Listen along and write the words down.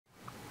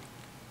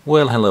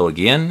Well, hello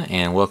again,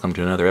 and welcome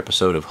to another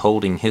episode of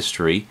Holding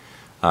History.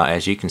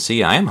 As you can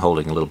see, I am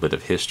holding a little bit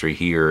of history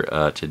here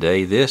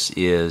today. This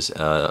is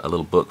a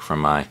little book from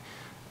my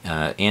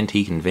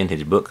antique and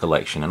vintage book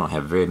collection. I don't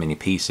have very many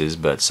pieces,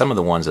 but some of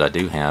the ones that I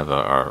do have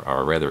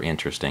are rather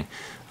interesting.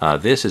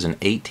 This is an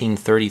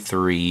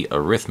 1833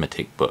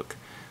 arithmetic book.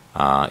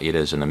 It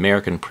is an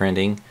American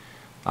printing,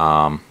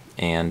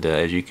 and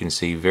as you can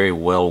see, very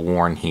well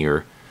worn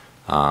here.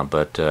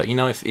 But you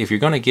know, if you're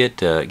going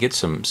to get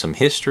some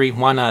history,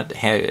 why not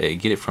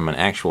get it from an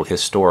actual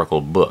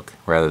historical book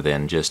rather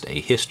than just a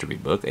history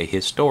book, a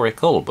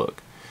historical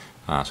book?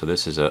 So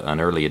this is an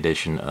early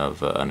edition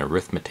of an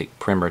arithmetic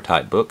primer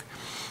type book,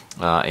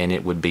 and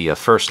it would be a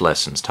first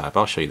lessons type.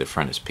 I'll show you the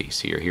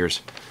frontispiece here.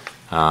 Here's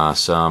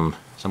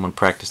someone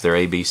practiced their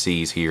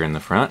ABCs here in the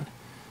front.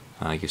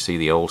 You can see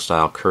the old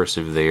style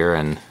cursive there,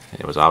 and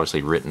it was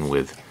obviously written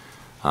with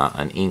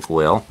an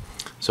inkwell.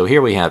 So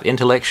here we have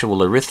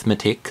Intellectual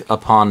Arithmetic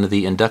Upon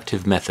the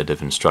Inductive Method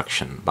of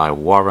Instruction by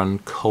Warren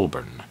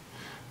Colburn.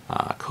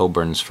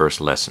 Colburn's First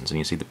Lessons. And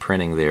you see the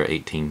printing there,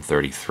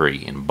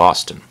 1833 in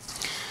Boston.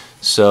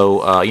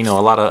 So, you know,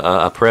 a lot of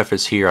a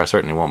preface here. I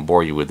certainly won't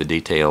bore you with the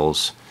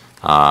details.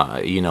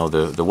 You know,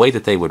 the way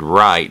that they would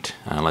write,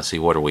 let's see,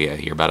 what are we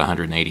at here, about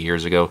 180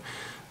 years ago?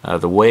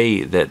 The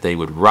way that they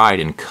would write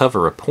and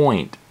cover a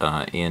point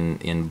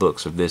in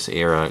books of this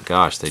era,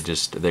 gosh,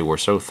 they were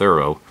so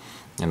thorough.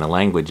 And the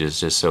language is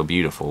just so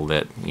beautiful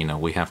that, you know,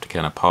 we have to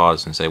kind of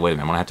pause and say, wait a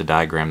minute, I'm going to have to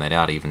diagram that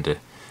out even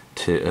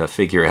to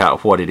figure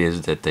out what it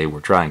is that they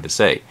were trying to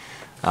say.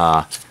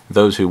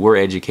 Those who were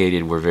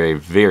educated were very,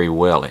 very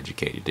well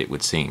educated, it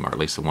would seem, or at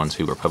least the ones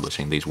who were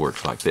publishing these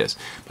works like this.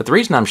 But the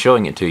reason I'm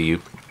showing it to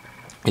you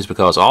is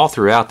because all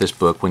throughout this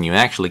book, when you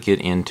actually get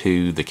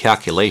into the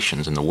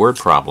calculations and the word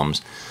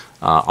problems,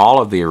 all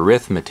of the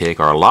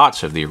arithmetic, or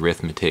lots of the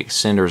arithmetic,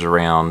 centers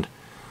around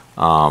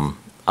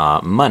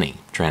money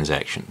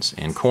transactions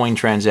and coin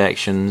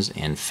transactions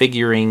and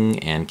figuring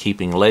and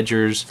keeping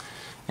ledgers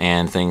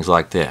and things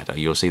like that.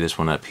 You'll see this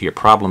one up here.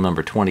 Problem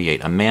number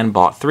 28. A man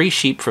bought 3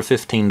 sheep for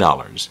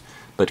 $15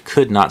 but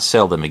could not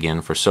sell them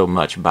again for so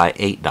much by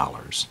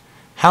 $8.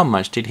 How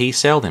much did he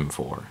sell them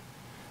for?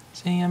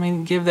 See, I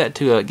mean, give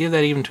that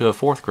even to a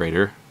 4th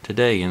grader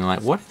today, and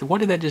like, what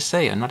did that just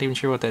say? I'm not even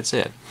sure what that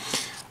said.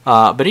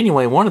 But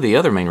anyway, one of the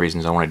other main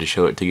reasons I wanted to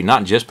show it to you,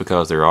 not just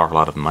because there are a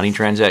lot of money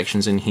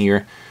transactions in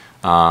here.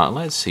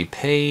 Let's see,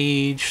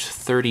 page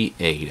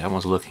 38. I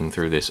was looking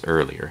through this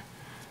earlier.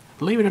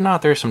 Believe it or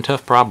not, there's some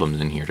tough problems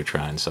in here to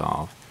try and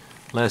solve.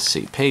 Let's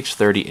see, page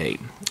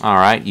 38.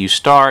 Alright, you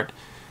start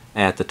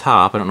at the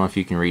top. I don't know if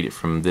you can read it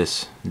from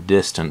this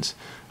distance.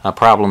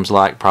 Problems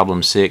like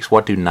problem 6.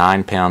 What do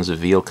 9 pounds of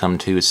veal come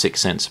to is 6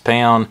 cents a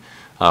pound?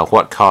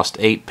 What cost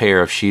 8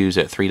 pair of shoes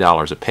at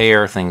 $3 a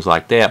pair? Things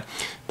like that.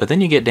 But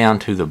then you get down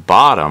to the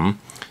bottom.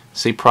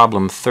 See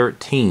problem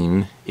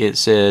 13, it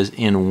says,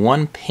 in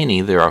 1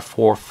 penny there are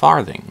 4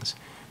 farthings.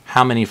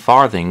 How many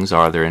farthings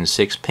are there in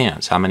 6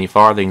 pence? How many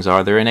farthings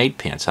are there in 8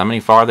 pence? How many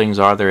farthings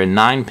are there in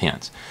 9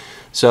 pence?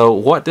 So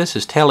what this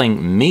is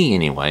telling me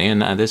anyway,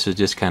 and this is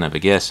just kind of a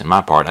guess on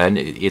my part, and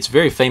it's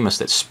very famous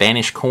that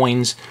Spanish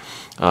coins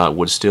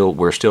were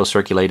still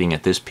circulating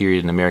at this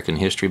period in American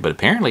history, but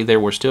apparently there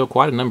were still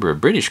quite a number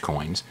of British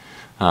coins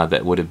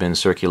that would have been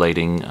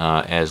circulating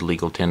as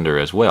legal tender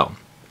as well.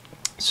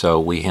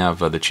 So we have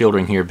the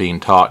children here being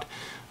taught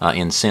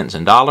in cents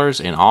and dollars,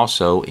 and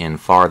also in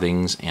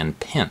farthings and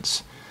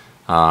pence.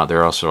 There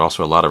are also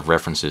a lot of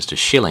references to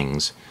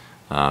shillings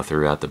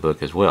throughout the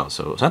book as well.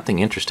 So something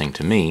interesting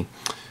to me.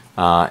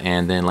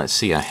 And then let's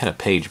see, I had a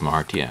page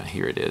marked. Yeah,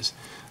 here it is.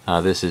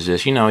 This is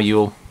just, you know,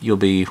 you'll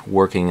be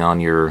working on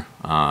your,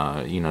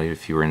 you know,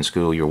 if you were in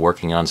school, you're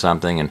working on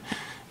something, and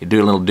you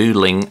do a little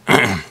doodling,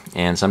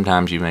 and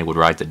sometimes you would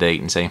write the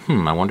date and say,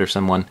 I wonder if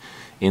someone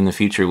in the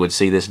future would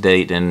see this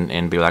date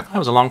and be like, that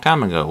was a long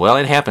time ago. Well,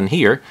 it happened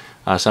here.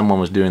 Someone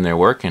was doing their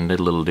work and did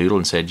a little doodle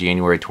and said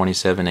January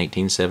 27,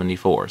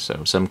 1874.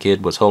 So some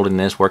kid was holding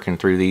this, working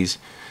through these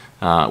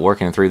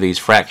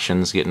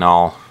fractions, getting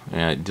all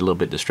a little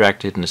bit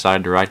distracted, and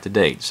decided to write the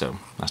date. So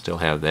I still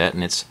have that,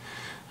 and it's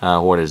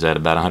what is that,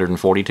 about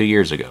 142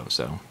 years ago.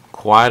 So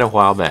quite a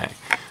while back.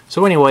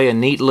 So anyway, a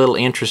neat little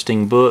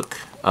interesting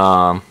book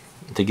to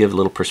give a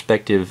little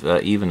perspective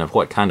even of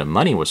what kind of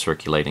money was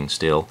circulating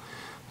still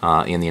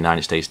in the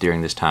United States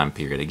during this time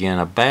period. Again,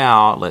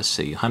 about, let's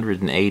see,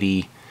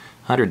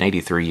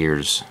 183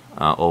 years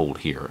old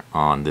here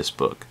on this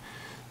book.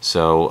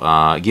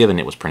 So, given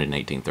it was printed in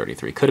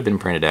 1833, could have been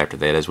printed after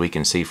that. As we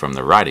can see from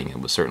the writing,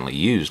 it was certainly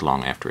used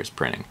long after its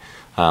printing.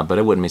 But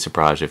I wouldn't be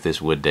surprised if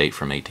this would date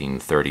from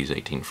 1830s,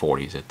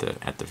 1840s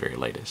at the very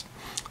latest.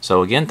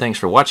 So again, thanks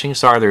for watching.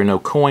 Sorry there are no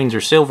coins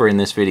or silver in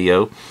this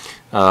video.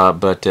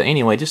 But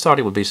anyway, just thought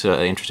it would be so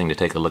interesting to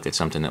take a look at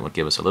something that would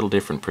give us a little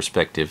different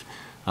perspective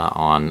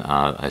on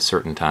a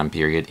certain time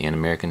period in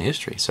American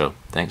history. So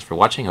thanks for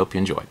watching. Hope you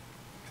enjoyed.